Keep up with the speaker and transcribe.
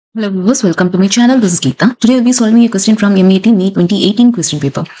Hello viewers, welcome to my channel. This is Geeta. Today we'll be solving a question from MAT May 2018 question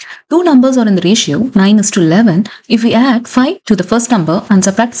paper. Two numbers are in the ratio 9:11. If we add 5 to the first number and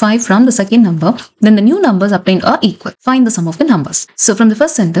subtract 5 from the second number, then the new numbers obtained are equal. Find the sum of the numbers. So from the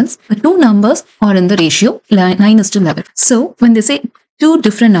first sentence, the two numbers are in the ratio 9:11. So when they say two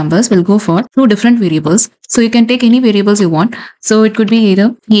different numbers will go for two different variables. So you can take any variables you want. So it could be either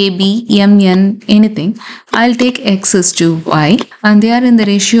a, b, m, n, anything. I'll take x is to y and they are in the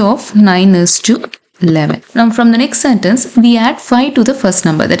ratio of 9:11. Now from the next sentence, we add 5 to the first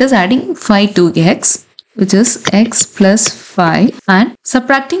number. That is adding 5 to x, which is x plus 5, and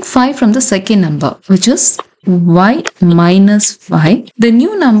subtracting 5 from the second number, which is y minus 5. The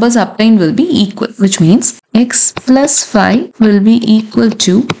new numbers obtained will be equal, which means x plus 5 will be equal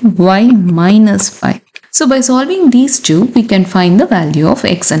to y minus 5. So by solving these two, we can find the value of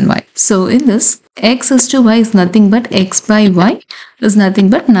x and y. So in this, x is to y is nothing but x by y is nothing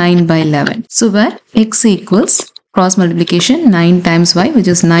but 9/11. So where x equals cross multiplication 9 times y, which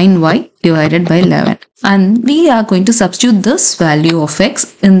is 9y divided by 11. And we are going to substitute this value of x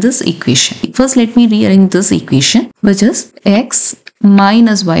in this equation. First, let me rearrange this equation, which is x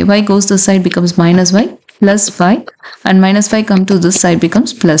minus y. Y goes this side, becomes minus y, plus 5, and minus 5 come to this side,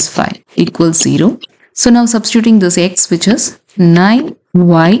 becomes plus 5, equals 0. So now substituting this x, which is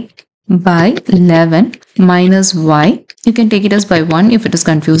 9y by 11 minus y, you can take it as by 1 if it is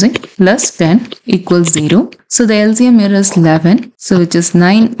confusing, plus 10 equals 0. So the LCM here is 11, so which is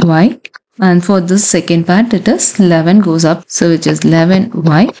 9y, and for this second part it is 11 goes up, so which is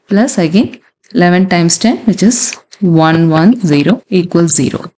 11y plus again 11 times 10, which is 110 equals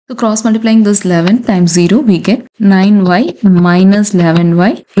 0. So cross multiplying this 11 times 0, we get 9y minus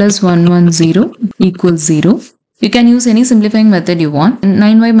 11y plus 110 equals 0. You can use any simplifying method you want.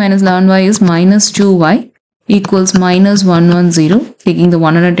 9y minus 11y is minus 2y equals minus 110. Taking the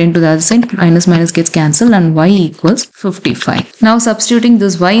 110 to the other side, minus minus gets cancelled and y equals 55. Now substituting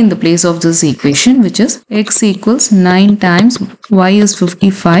this y in the place of this equation, which is x equals 9 times y is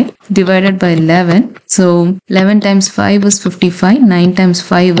 55 divided by 11. So 11 times 5 is 55, 9 times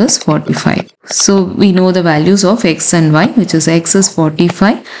 5 is 45. So we know the values of x and y, which is x is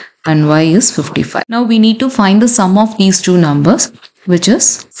 45 and y is 55. Now we need to find the sum of these two numbers, which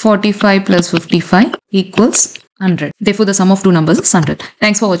is 45 plus 55 equals 100. Therefore, the sum of two numbers is 100.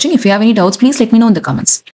 Thanks for watching. If you have any doubts, please let me know in the comments.